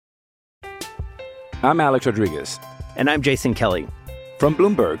I'm Alex Rodriguez. And I'm Jason Kelly. From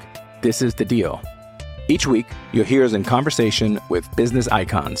Bloomberg, this is The Deal. Each week, you'll hear us in conversation with business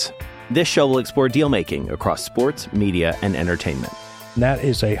icons. This show will explore deal-making across sports, media, and entertainment. That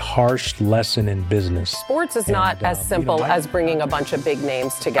is a harsh lesson in business. Sports is not as simple as bringing a bunch of big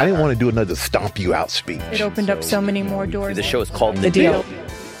names together. I didn't want to do another stomp you out speech. It opened up so many more doors. The show is called The Deal.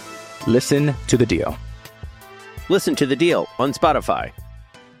 Listen to The Deal. Listen to The Deal on Spotify.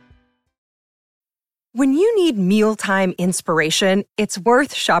 When you need mealtime inspiration, it's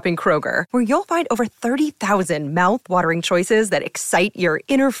worth shopping Kroger, where you'll find over 30,000 mouth-watering choices that excite your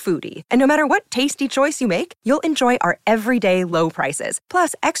inner foodie. And no matter what tasty choice you make, you'll enjoy our everyday low prices,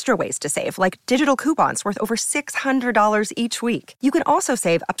 plus extra ways to save, like digital coupons worth over $600 each week. You can also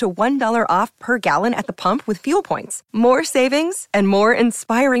save up to $1 off per gallon at the pump with fuel points. More savings and more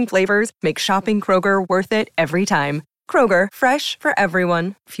inspiring flavors make shopping Kroger worth it every time. Kroger, fresh for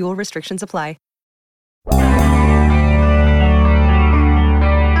everyone. Fuel restrictions apply.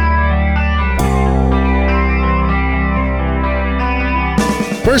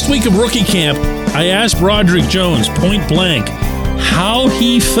 First week of rookie camp, I asked Broderick Jones point blank how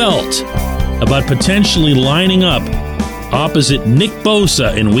he felt about potentially lining up opposite Nick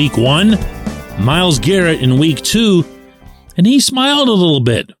Bosa in week 1, Myles Garrett in week 2, and he smiled a little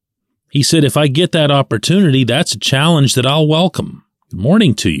bit. He said, if I get that opportunity, that's a challenge that I'll welcome. Good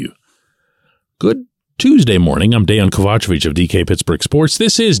morning to you. Good Tuesday morning. I'm Dejan Kovacevic of DK Pittsburgh Sports.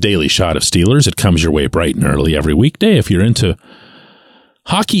 This is Daily Shot of Steelers. It comes your way bright and early every weekday if you're into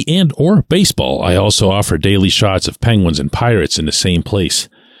hockey and or baseball. I also offer daily shots of Penguins and Pirates in the same place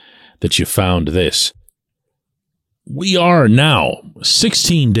that you found this. We are now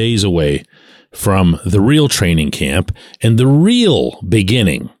 16 days away from the real training camp and the real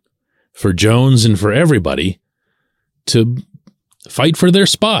beginning for Jones and for everybody to fight for their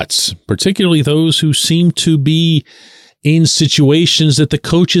spots, particularly those who seem to be in situations that the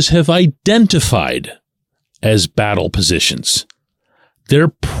coaches have identified as battle positions. There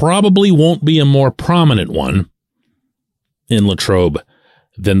probably won't be a more prominent one in Latrobe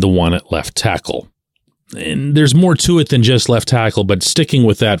than the one at left tackle. And there's more to it than just left tackle, but sticking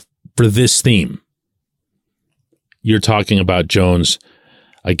with that for this theme, you're talking about Jones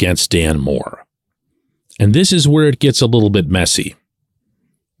against Dan Moore. And this is where it gets a little bit messy.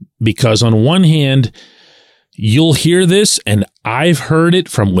 Because on one hand, you'll hear this, and I've heard it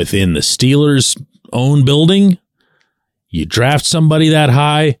from within the Steelers' own building. You draft somebody that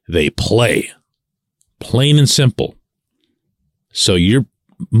high, they play. Plain and simple. So you're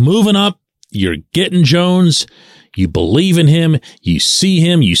moving up, you're getting Jones, you believe in him, you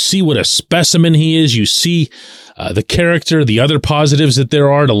see what a specimen he is, you see the character, the other positives that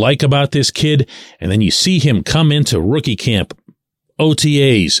there are to like about this kid, and then you see him come into rookie camp,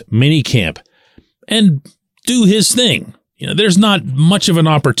 OTAs, mini camp, and do his thing. There's not much of an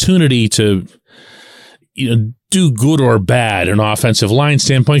opportunity to, do good or bad in an offensive line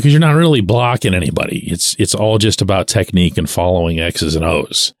standpoint because you're not really blocking anybody. It's all just about technique and following X's and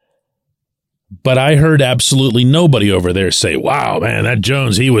O's. But I heard absolutely nobody over there say, wow, man, that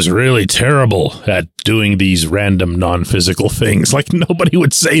Jones, he was really terrible at doing these random non-physical things. Like, nobody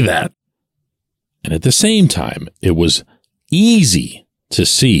would say that. And at the same time, it was easy to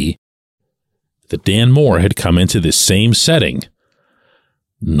see that Dan Moore had come into this same setting,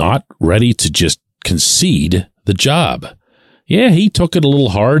 not ready to just concede the job. Yeah, he took it a little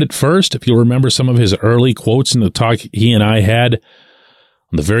hard at first. If you'll remember some of his early quotes in the talk he and I had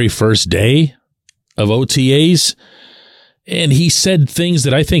on the very first day of OTAs, and he said things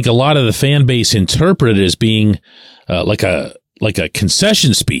that I think a lot of the fan base interpreted as being like a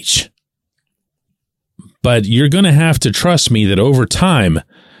concession speech. But you're going to have to trust me that over time,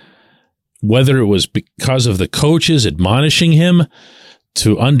 whether it was because of the coaches admonishing him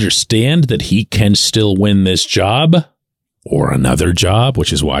to understand that he can still win this job or another job,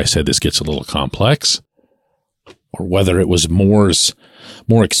 which is why I said this gets a little complex, or whether it was Moore's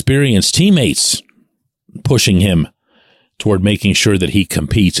more experienced teammates pushing him toward making sure that he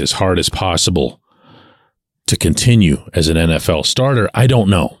competes as hard as possible to continue as an NFL starter. I don't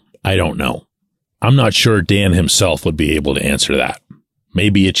know. I'm not sure Dan himself would be able to answer that.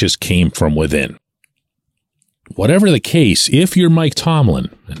 Maybe it just came from within. Whatever the case, if you're Mike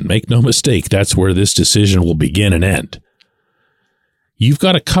Tomlin, and make no mistake, that's where this decision will begin and end, you've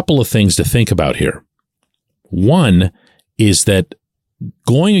got a couple of things to think about here. One is that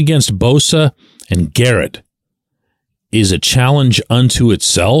going against Bosa and Garrett is a challenge unto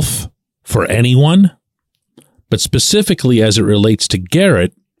itself for anyone, but specifically as it relates to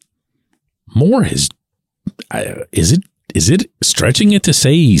Garrett, Moore is it stretching it to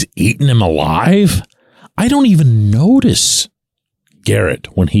say he's eaten him alive I don't even notice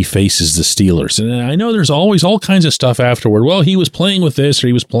Garrett when he faces the Steelers. And I know there's always all kinds of stuff afterward. Well, he was playing with this or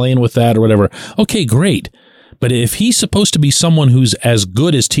he was playing with that or whatever. Okay, great. But if he's supposed to be someone who's as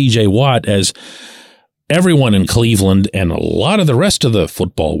good as TJ Watt as everyone in Cleveland and a lot of the rest of the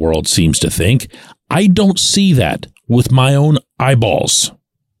football world seems to think, I don't see that with my own eyeballs.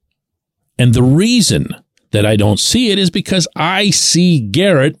 And the reason that I don't see it is because I see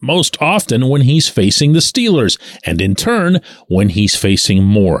Garrett most often when he's facing the Steelers, and in turn, when he's facing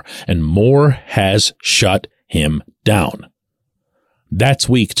Moore, and Moore has shut him down. That's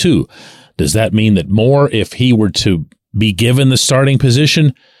week 2. Does that mean that Moore, if he were to be given the starting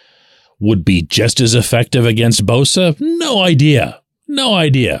position, would be just as effective against Bosa? No idea. No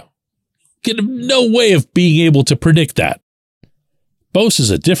idea. No way of being able to predict that. Bosa's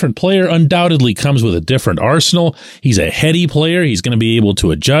a different player, undoubtedly comes with a different arsenal. He's a heady player. He's going to be able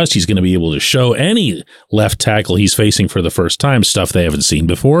to adjust. He's going to be able to show any left tackle he's facing for the first time stuff they haven't seen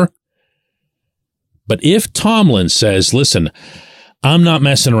before. But if Tomlin says, listen, I'm not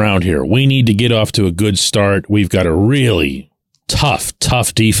messing around here. We need to get off to a good start. We've got a really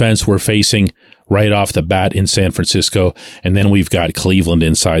tough defense we're facing right off the bat in San Francisco. And then we've got Cleveland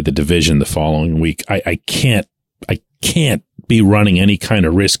inside the division the following week. I can't be running any kind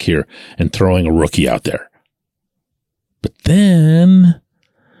of risk here and throwing a rookie out there. But then,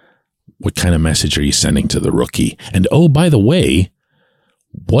 what kind of message are you sending to the rookie? And oh, by the way,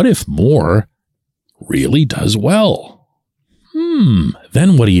 what if Moore really does well?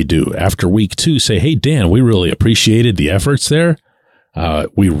 Then what do you do after week 2? Say, hey, Dan, we really appreciated the efforts there.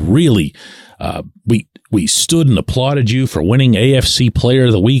 We really, we stood and applauded you for winning AFC Player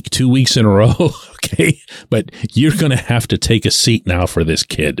of the Week 2 weeks in a row. Okay. But you're going to have to take a seat now for this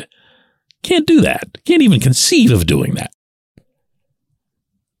kid. Can't do that. Can't even conceive of doing that.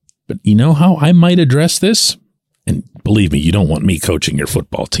 But you know how I might address this? And believe me, you don't want me coaching your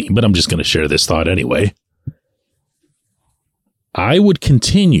football team, but I'm just going to share this thought anyway. I would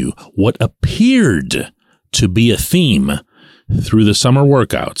continue what appeared to be a theme through the summer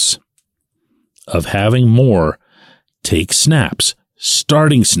workouts of having Moore take snaps,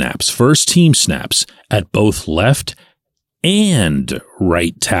 starting snaps, first team snaps at both left and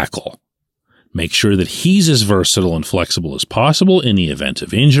right tackle. Make sure that he's as versatile and flexible as possible in the event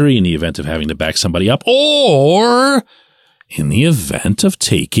of injury, in the event of having to back somebody up, or in the event of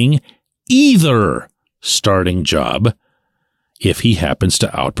taking either starting job if he happens to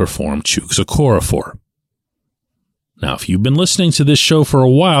outperform Chuks Okorafor. Now, if you've been listening to this show for a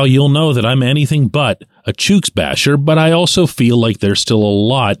while, you'll know that I'm anything but a Chuks basher, but I also feel like there's still a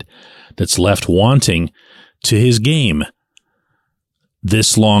lot that's left wanting to his game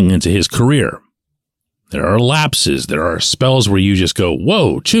this long into his career. There are lapses. There are spells where you just go,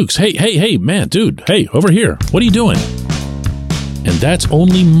 whoa, Chuks, hey, man, dude, hey, over here, what are you doing? And that's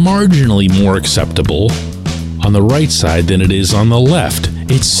only marginally more acceptable on the right side than it is on the left.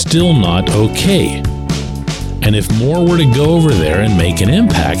 It's still not okay. And if Moore were to go over there and make an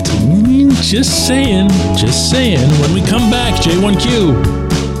impact, just saying, when we come back, J1Q.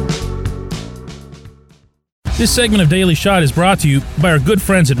 This segment of Daily Shot is brought to you by our good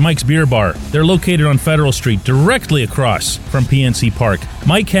friends at Mike's Beer Bar. They're located on Federal Street, directly across from PNC Park.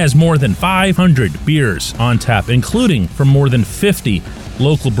 Mike has more than 500 beers on tap, including from more than 50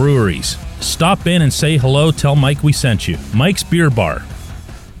 local breweries. Stop in and say hello. Tell Mike we sent you. Mike's Beer Bar.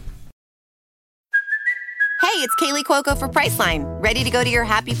 Hey, it's Kaylee Cuoco for Priceline. Ready to go to your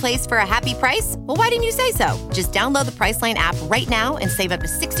happy place for a happy price? Well, why didn't you say so? Just download the Priceline app right now and save up to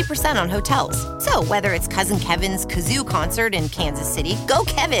 60% on hotels. So whether it's Cousin Kevin's Kazoo Concert in Kansas City, go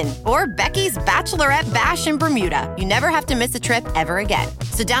Kevin, or Becky's Bachelorette Bash in Bermuda, you never have to miss a trip ever again.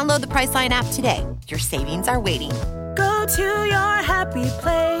 So download the Priceline app today. Your savings are waiting. Go to your happy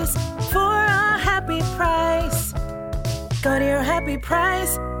place for a happy price. Go to your happy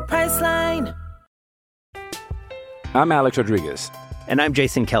price, Priceline. I'm Alex Rodriguez. And I'm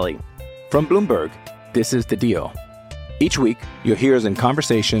Jason Kelly. From Bloomberg, this is The Deal. Each week, you'll hear us in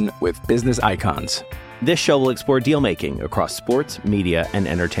conversation with business icons. This show will explore deal-making across sports, media, and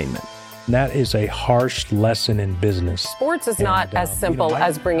entertainment. That is a harsh lesson in business. Sports is not as simple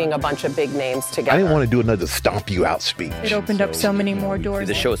as bringing a bunch of big names together. I didn't want to do another stomp you out speech. It opened up so many more doors.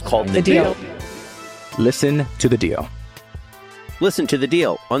 The show is called The Deal. Listen to The Deal. Listen to The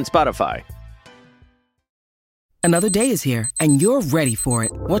Deal on Spotify. Another day is here, and you're ready for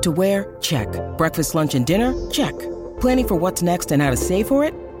it. What to wear? Check. Breakfast, lunch, and dinner? Check. Planning for what's next and how to save for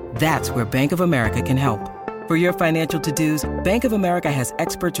it? That's where Bank of America can help. For your financial to-dos, Bank of America has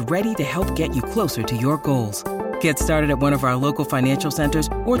experts ready to help get you closer to your goals. Get started at one of our local financial centers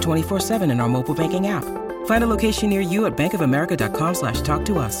or 24/7 in our mobile banking app. Find a location near you at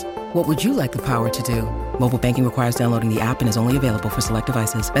bankofamerica.com/talktous. What would you like the power to do? Mobile banking requires downloading the app and is only available for select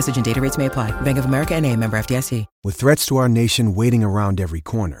devices. Message and data rates may apply. Bank of America NA, member FDIC. With threats to our nation waiting around every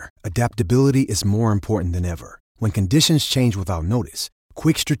corner, adaptability is more important than ever. When conditions change without notice,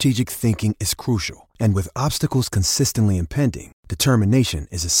 quick strategic thinking is crucial. And with obstacles consistently impending, determination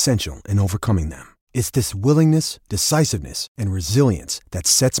is essential in overcoming them. It's this willingness, decisiveness, and resilience that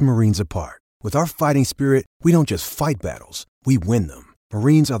sets Marines apart. With our fighting spirit, we don't just fight battles, we win them.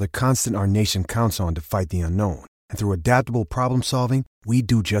 Marines are the constant our nation counts on to fight the unknown. And through adaptable problem solving, we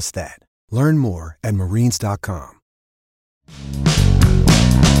do just that. Learn more at marines.com.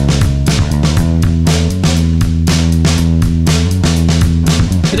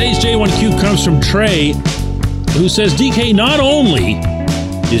 Today's J1Q comes from Trey, who says, DK, not only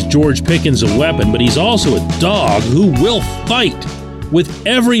is George Pickens a weapon, but he's also a dog who will fight with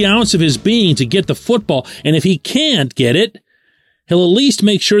every ounce of his being to get the football. And if he can't get it, he'll at least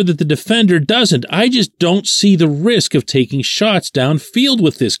make sure that the defender doesn't. I just don't see the risk of taking shots downfield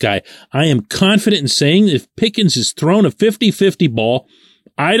with this guy. I am confident in saying that if Pickens is thrown a 50-50 ball,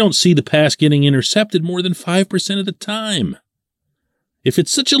 I don't see the pass getting intercepted more than 5% of the time. If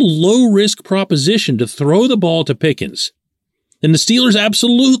it's such a low-risk proposition to throw the ball to Pickens, then the Steelers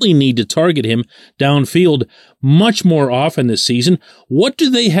absolutely need to target him downfield much more often this season. What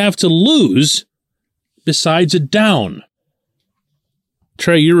do they have to lose besides a down?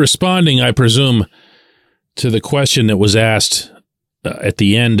 Trey, you're responding, I presume, to the question that was asked at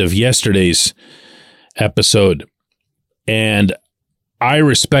the end of yesterday's episode. And I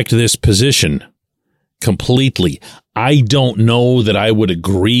respect this position completely. I don't know that I would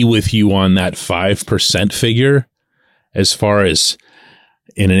agree with you on that 5% figure as far as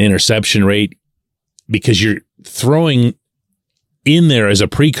in an interception rate, because you're throwing in there as a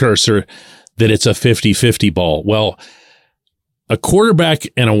precursor that it's a 50-50 ball. Well, a quarterback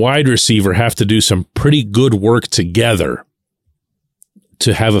and a wide receiver have to do some pretty good work together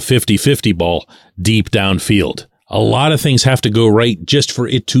to have a 50-50 ball deep downfield. A lot of things have to go right just for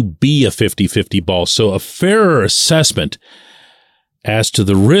it to be a 50-50 ball. So a fairer assessment as to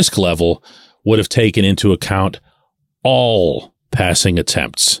the risk level would have taken into account all passing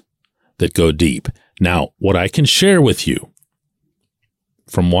attempts that go deep. Now, what I can share with you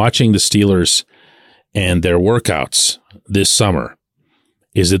from watching the Steelers and their workouts this summer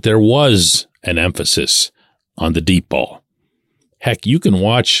is that there was an emphasis on the deep ball. Heck, you can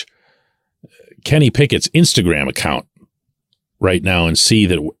watch Kenny Pickett's Instagram account right now and see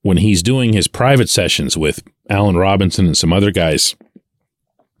that when he's doing his private sessions with Allen Robinson and some other guys,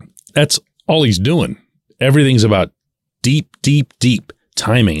 that's all he's doing. Everything's about deep, deep, deep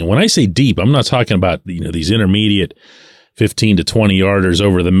timing. And when I say deep, I'm not talking about, these intermediate 15 to 20 yarders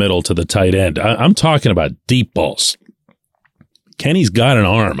over the middle to the tight end. I'm talking about deep balls. Kenny's got an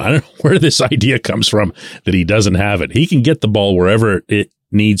arm. I don't know where this idea comes from that he doesn't have it. He can get the ball wherever it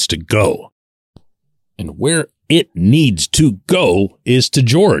needs to go. And where it needs to go is to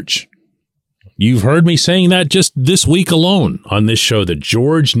George. You've heard me saying that just this week alone on this show, that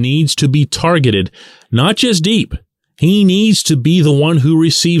George needs to be targeted, not just deep. He needs to be the one who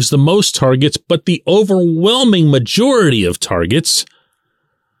receives the most targets, but the overwhelming majority of targets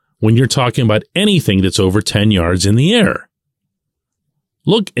when you're talking about anything that's over 10 yards in the air.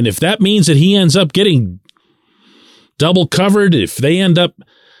 Look, and if that means that he ends up getting double covered, if they end up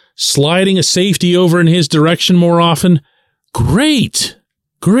sliding a safety over in his direction more often, great,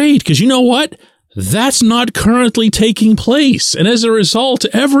 because you know what? That's not currently taking place. And as a result,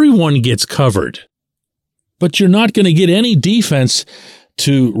 everyone gets covered. But you're not going to get any defense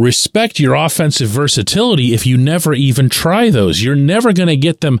to respect your offensive versatility if you never even try those. You're never going to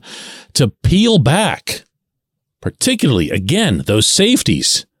get them to peel back. Particularly, again, those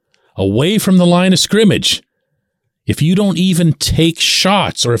safeties away from the line of scrimmage. If you don't even take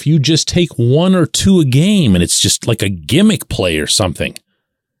shots, or if you just take one or two a game and it's just like a gimmick play or something,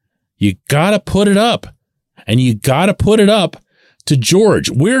 you got to put it up. And you got to put it up to George.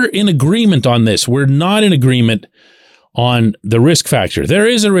 We're in agreement on this. We're not in agreement on the risk factor. There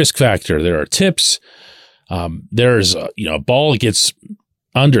is a risk factor. There are tips. There's a ball gets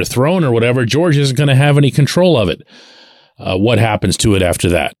underthrown or whatever. George isn't going to have any control of it. What happens to it after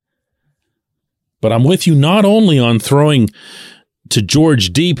that? But I'm with you not only on throwing to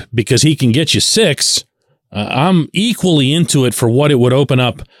George deep because he can get you 6. I'm equally into it for what it would open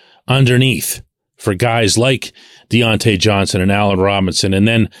up underneath for guys like Deontay Johnson and Allen Robinson, and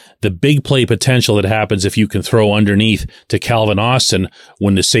then the big play potential that happens if you can throw underneath to Calvin Austin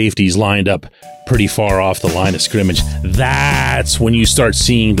when the safety's lined up pretty far off the line of scrimmage. That's when you start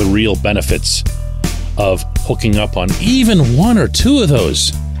seeing the real benefits of hooking up on even one or two of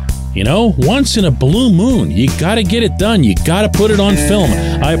those. You know, once in a blue moon, you got to get it done. You got to put it on film.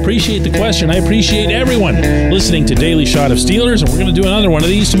 I appreciate the question. I appreciate everyone listening to Daily Shot of Steelers, and we're going to do another one of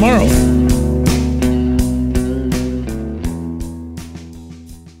these tomorrow.